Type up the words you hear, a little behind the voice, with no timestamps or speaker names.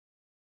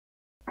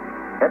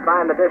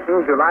Headline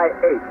edition, July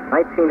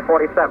 8,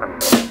 1947.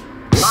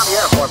 The Army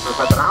Air Forces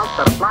has announced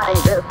that a flying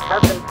disc has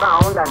been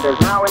found and is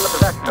now in the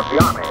possession of the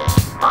Army.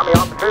 Army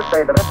officers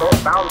say the missile,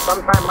 found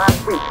sometime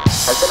last week,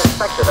 has been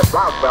inspected at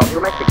Roswell,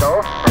 New Mexico,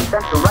 and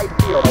sent to Wright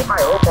Field,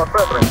 Ohio, for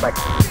further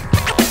inspection.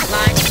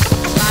 Like this.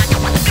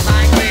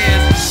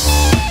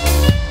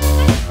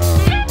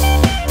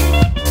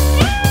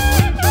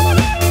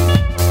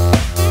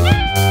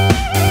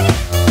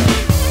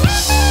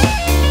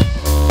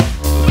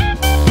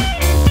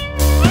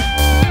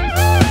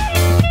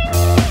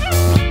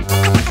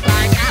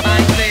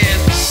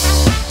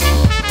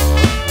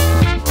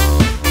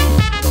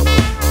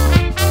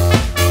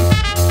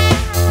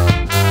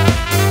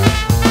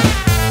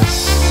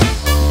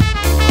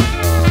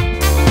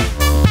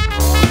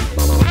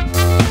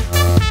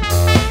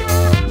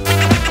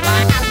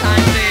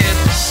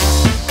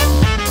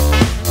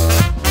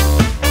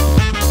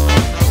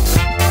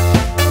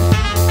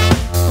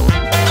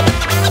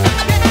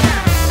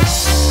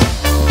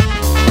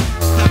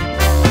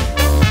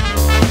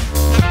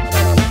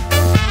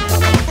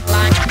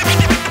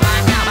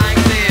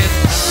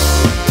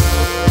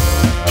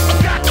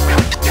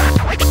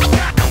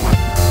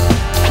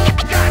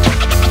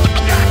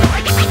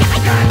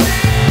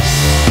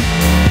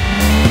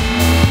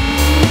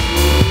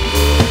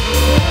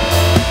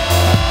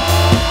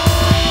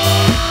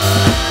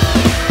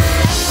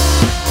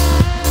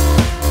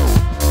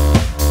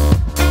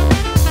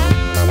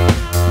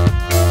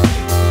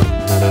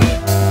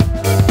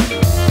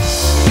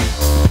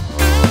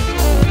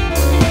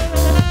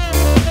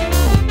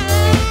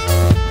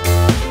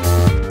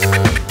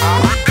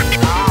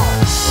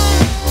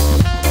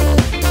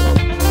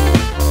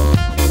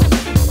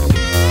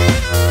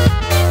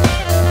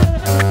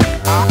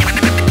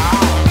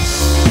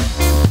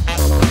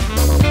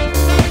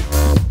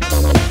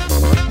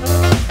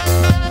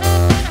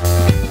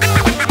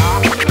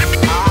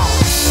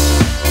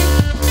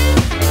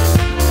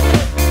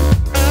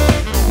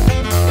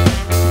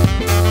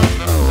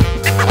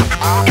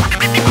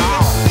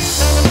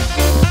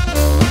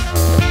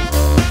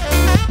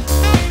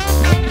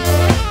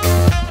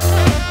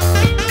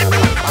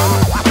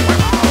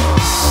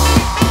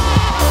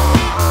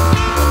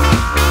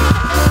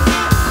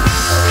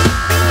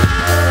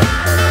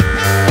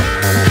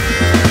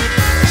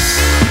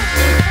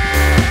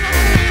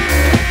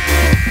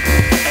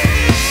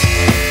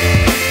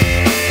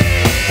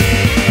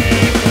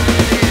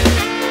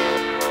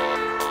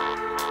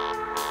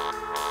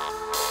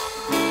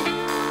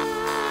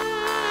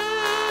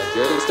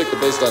 Stick the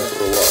bass line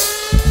for a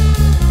while.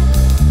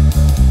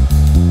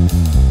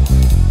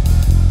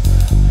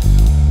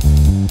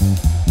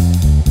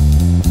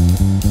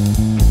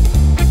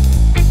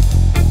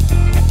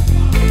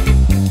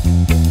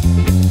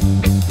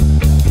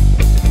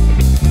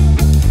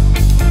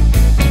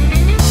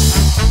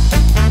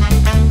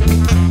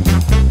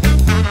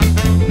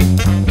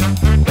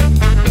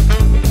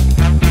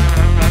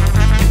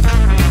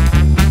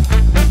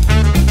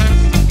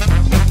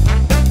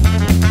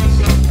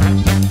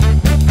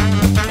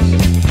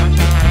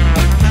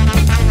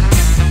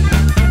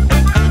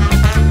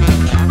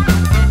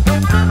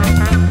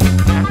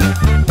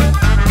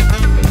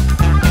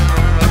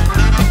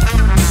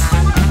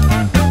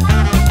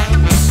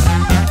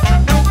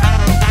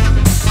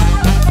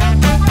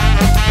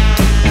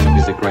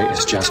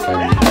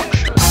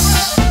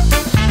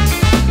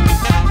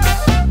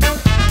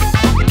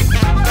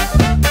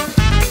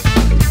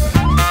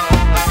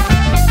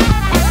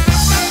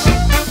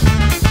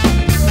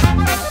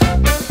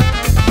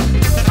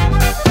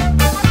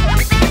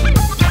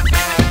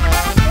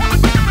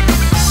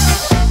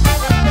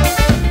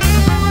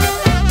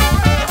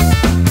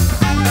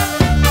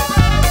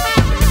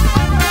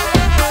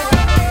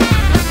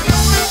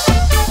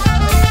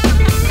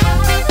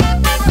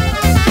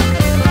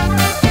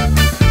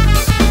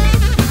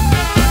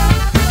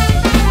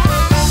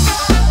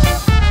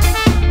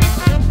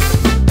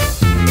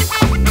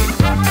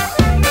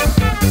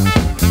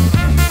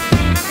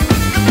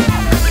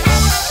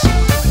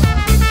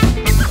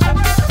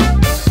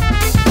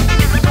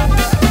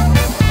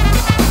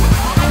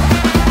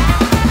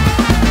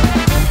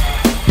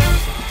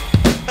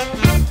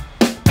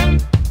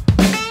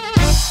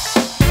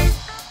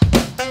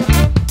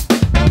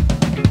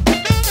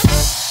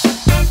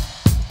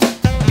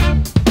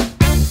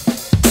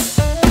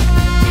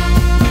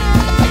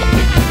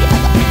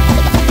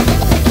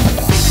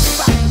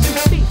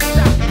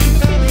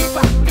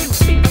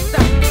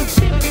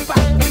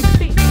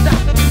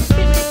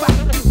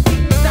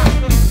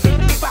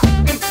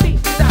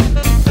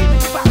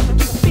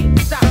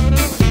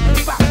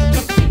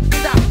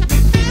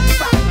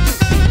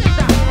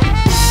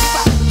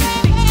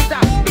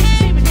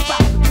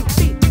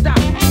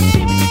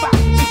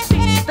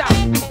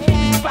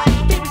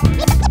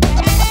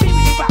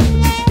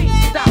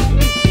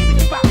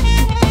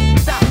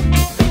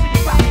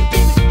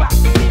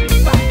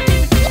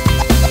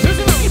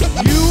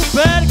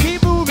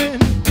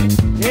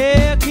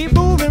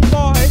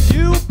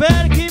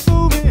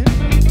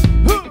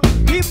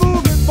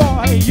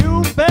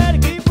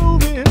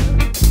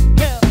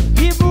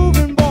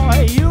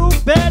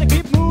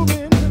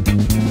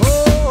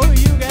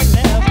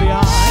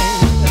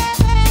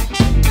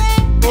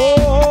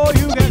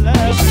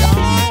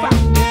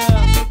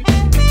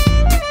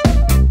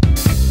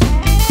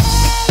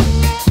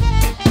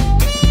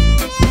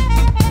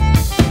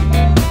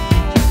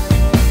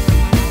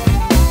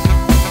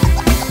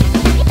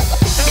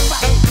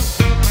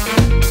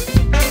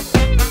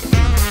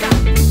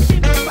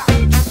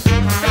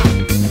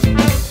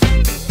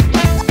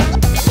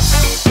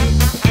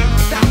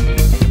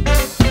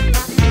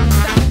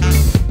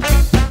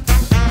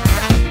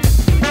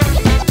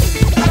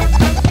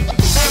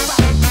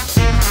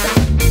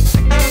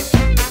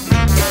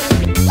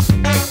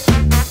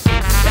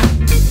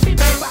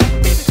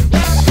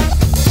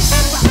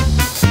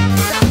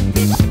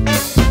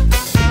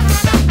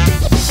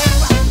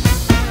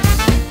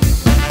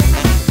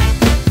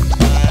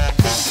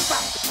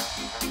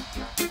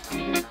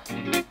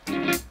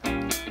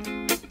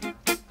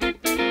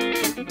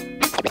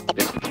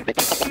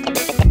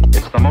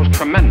 the most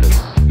tremendous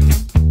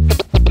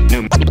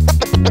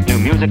new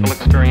musical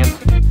experience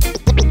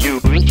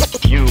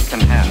you can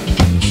have.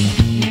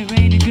 There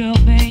ain't a girl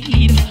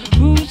made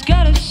who's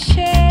got a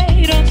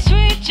shade on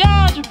sweet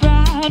Georgia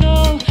Brown,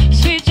 oh,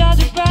 sweet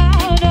Georgia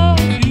Brown, oh,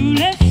 2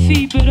 left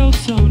feet but oh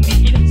so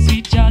neat,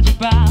 sweet Georgia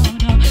Brown,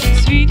 oh,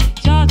 sweet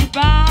Georgia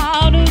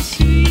Brown, oh,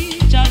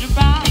 sweet Georgia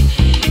Brown.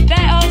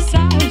 That old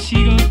song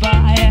she goes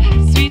by,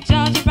 sweet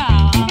Georgia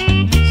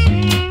Brown,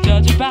 sweet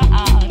Georgia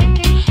Brown,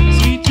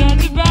 sweet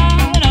Georgia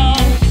Brown,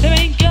 oh, there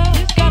ain't girl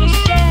who's got a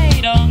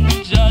shade on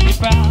Georgia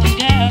Brown,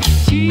 yeah,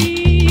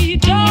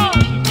 sweet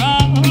Georgia Brown.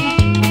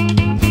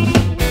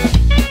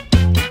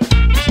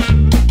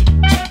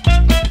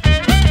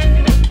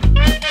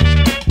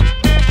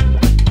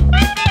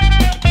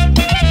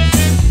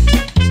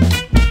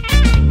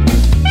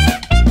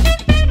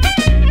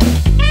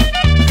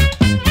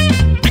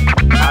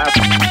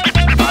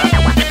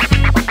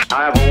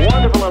 I have a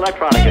wonderful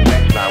electronic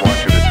invention I want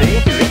you to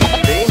see.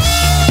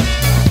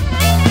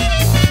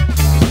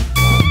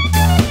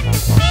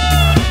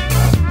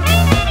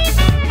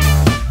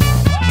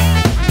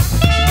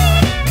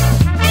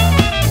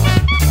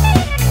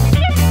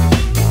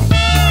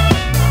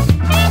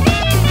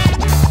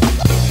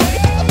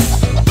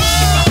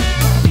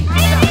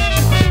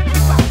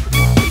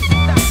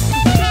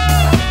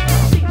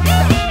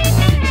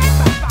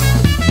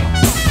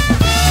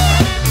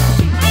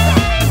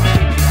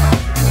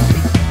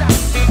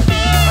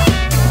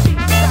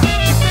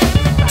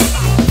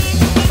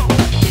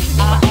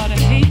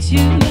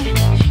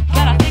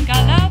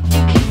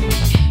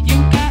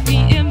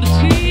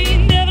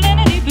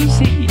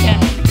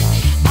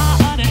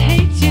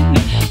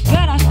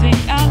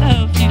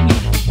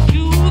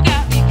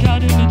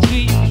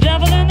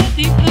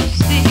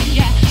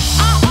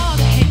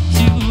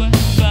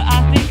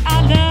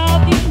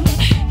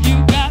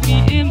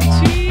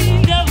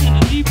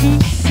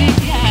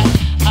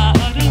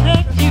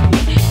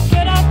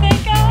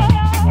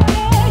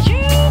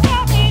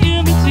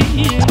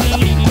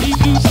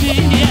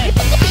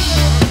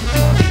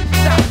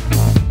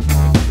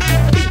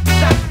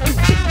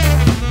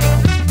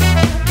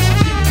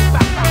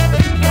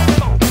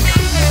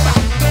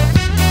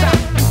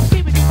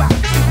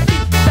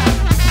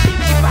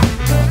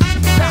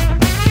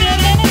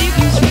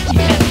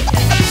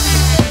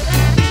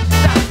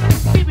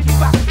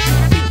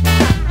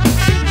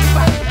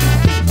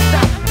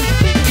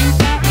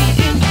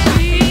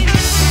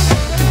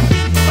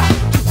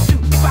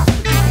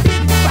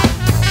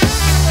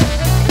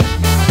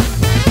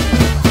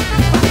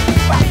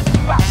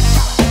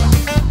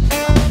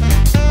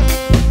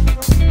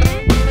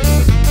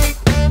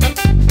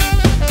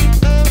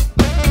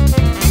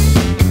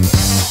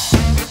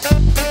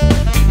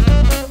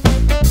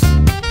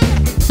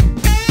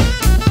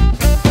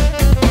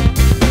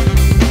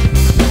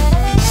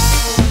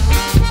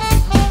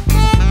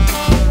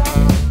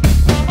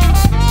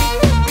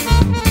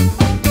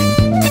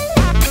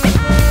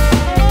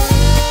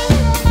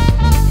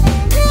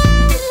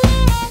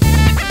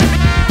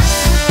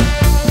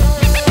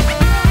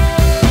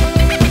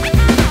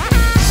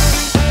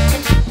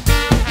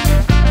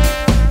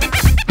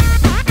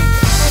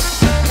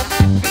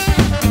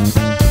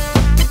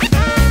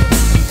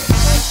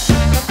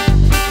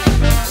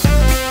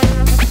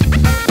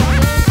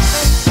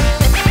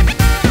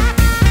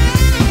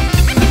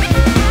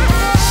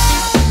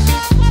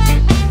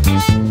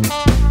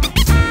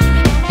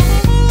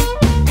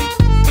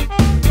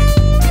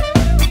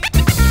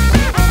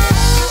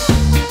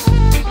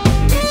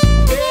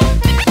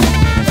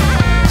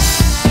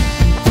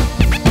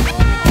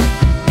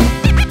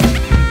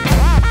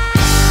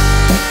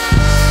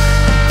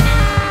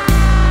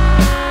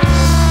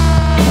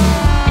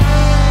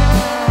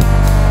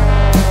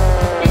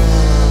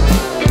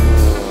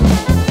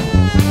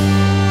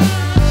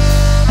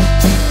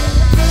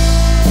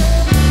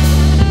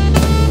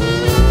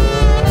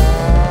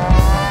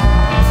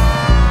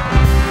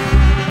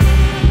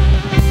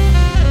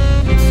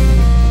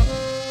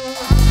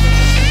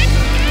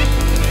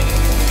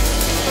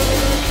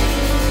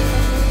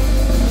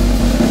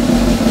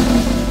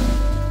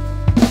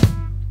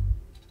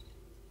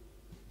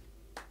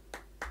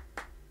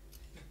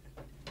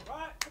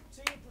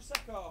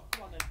 Prosecco,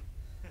 come on then.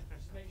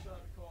 Just make sure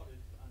that